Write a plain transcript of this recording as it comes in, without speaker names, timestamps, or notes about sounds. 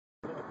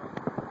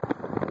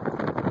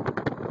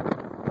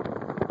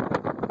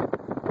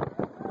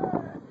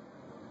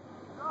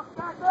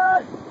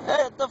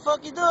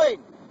fuck you doing?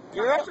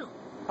 You right?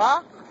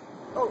 Huh?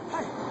 Oh,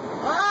 hi.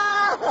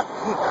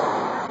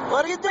 Ah!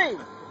 What are you doing?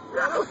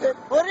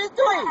 What are you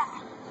doing?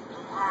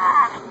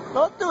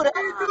 Don't do that. What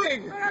are you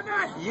doing?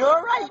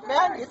 You're right,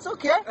 man. It's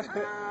okay.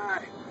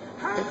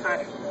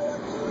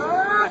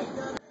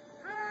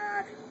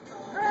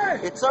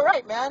 It's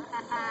alright, man.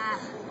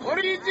 What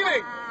are you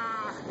doing?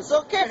 It's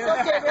okay,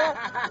 man.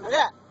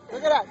 Yeah,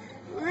 look at that.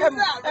 Look at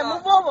that, Hey,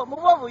 dog.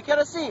 move over. We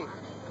cannot see.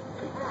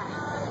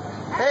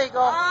 There you go.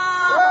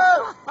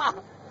 Ah!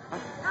 Whoa.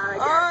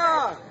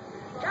 Ah!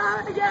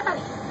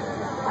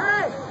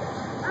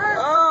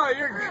 Oh,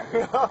 you're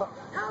good.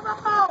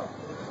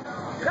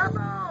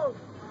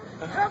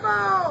 Come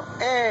on!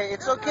 Hey,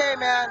 it's okay,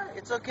 man.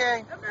 It's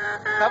okay.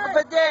 Have a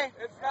good day.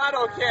 It's not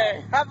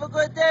okay. Have a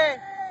good day.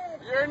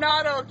 You're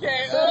not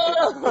okay.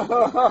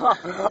 Oh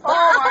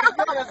my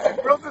goodness,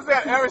 the grossest thing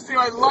I've ever seen in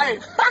my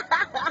life.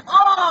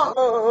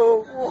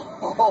 Oh!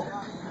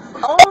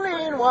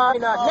 Only in why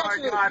not? Oh my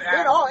Actually, God,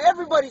 in all,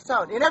 everybody's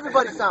sound.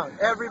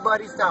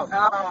 Everybody's sound.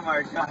 Oh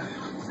my god.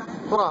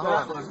 Hold on.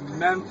 That was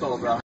mental,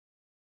 bro.